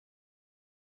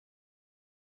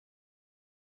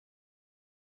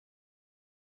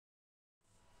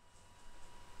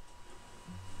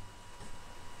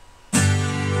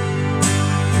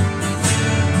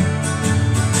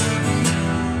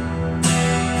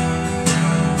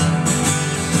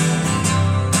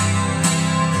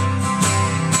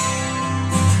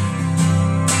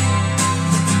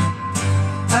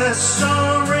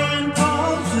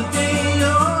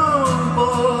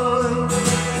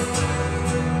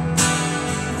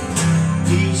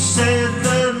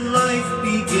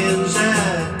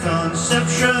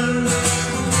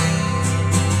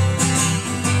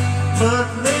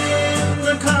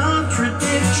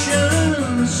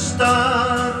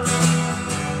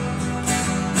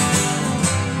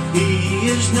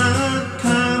is not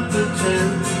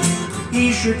competent.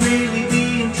 He should really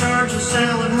be in charge of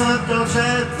selling hot dogs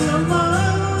at the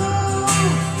mall.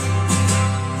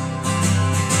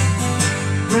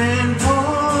 Rand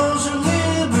Paul's a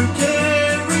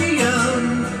libertarian.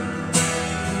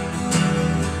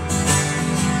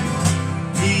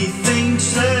 He thinks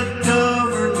that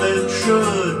government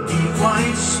should be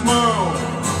quite small.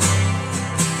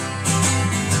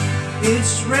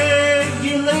 Its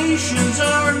regulations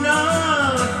are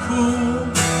not cool,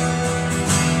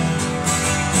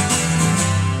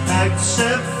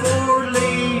 except for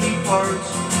lady parts.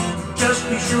 Just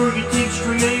be sure you teach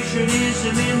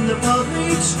creationism in the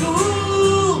public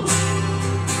schools.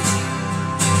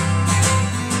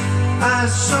 I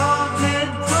saw Ted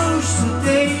Cruz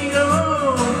today,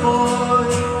 oh boy.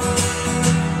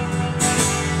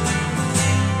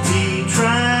 He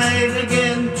tried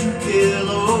again to kill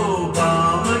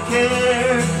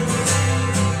Obamacare.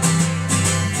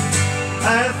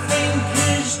 I think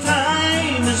his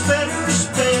time is better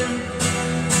spent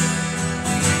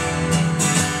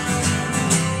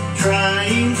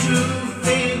trying to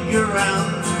figure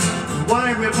out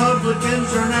why Republicans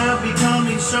are now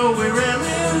becoming so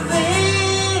irrelevant.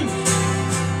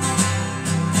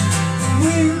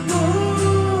 We're